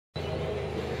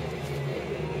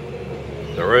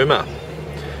Narooma,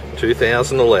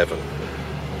 2011.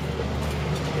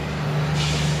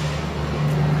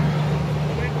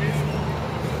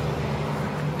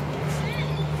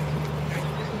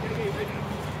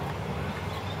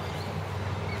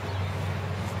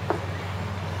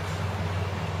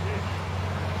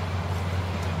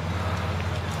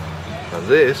 And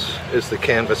this is the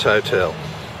Canvas Hotel.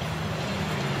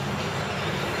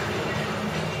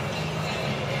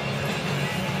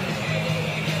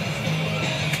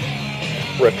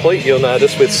 Replete, you'll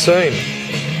notice, with seam.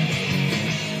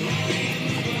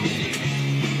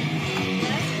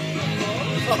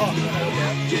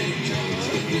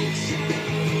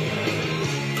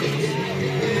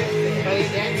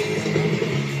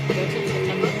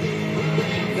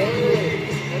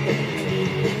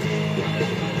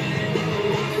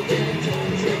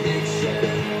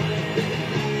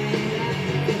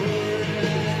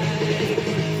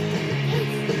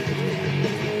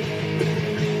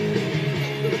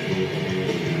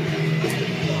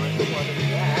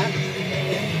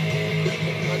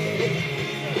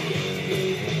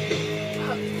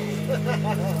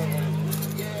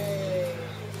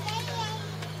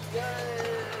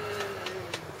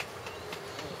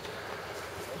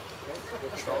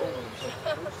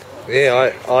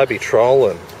 Yeah, I be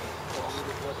trolling.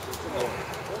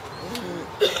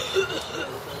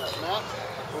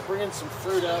 We'll bring in some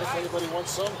fruit out if anybody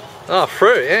wants some. Oh,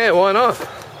 fruit, yeah, why not?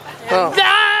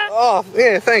 Oh,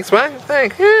 yeah, thanks, mate.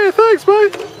 Thanks,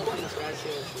 mate.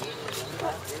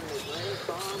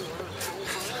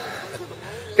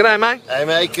 G'day, mate. Hey,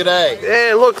 mate, g'day.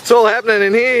 Yeah, look, it's all happening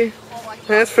in here.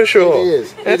 That's for sure. It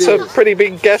is. That's a pretty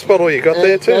big gas bottle you got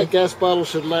there too. That gas bottle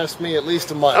should last me at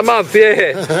least a month. A month,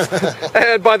 yeah.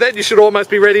 And by then you should almost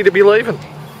be ready to be leaving.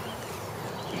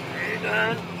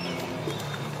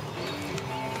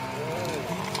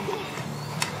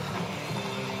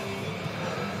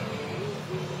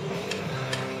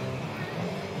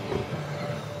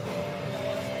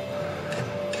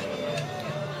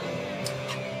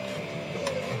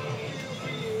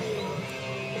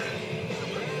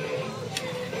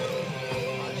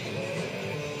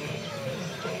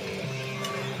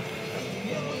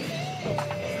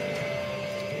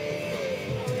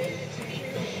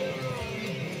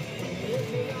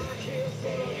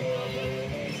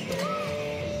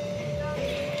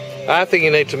 I don't think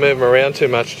you need to move them around too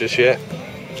much just yet.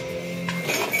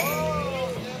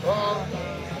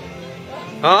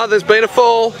 Oh, there's been a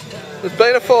fall. There's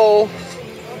been a fall.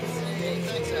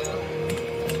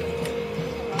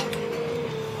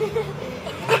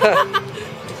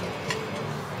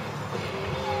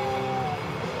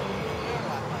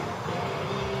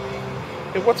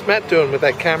 Hey, what's Matt doing with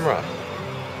that camera?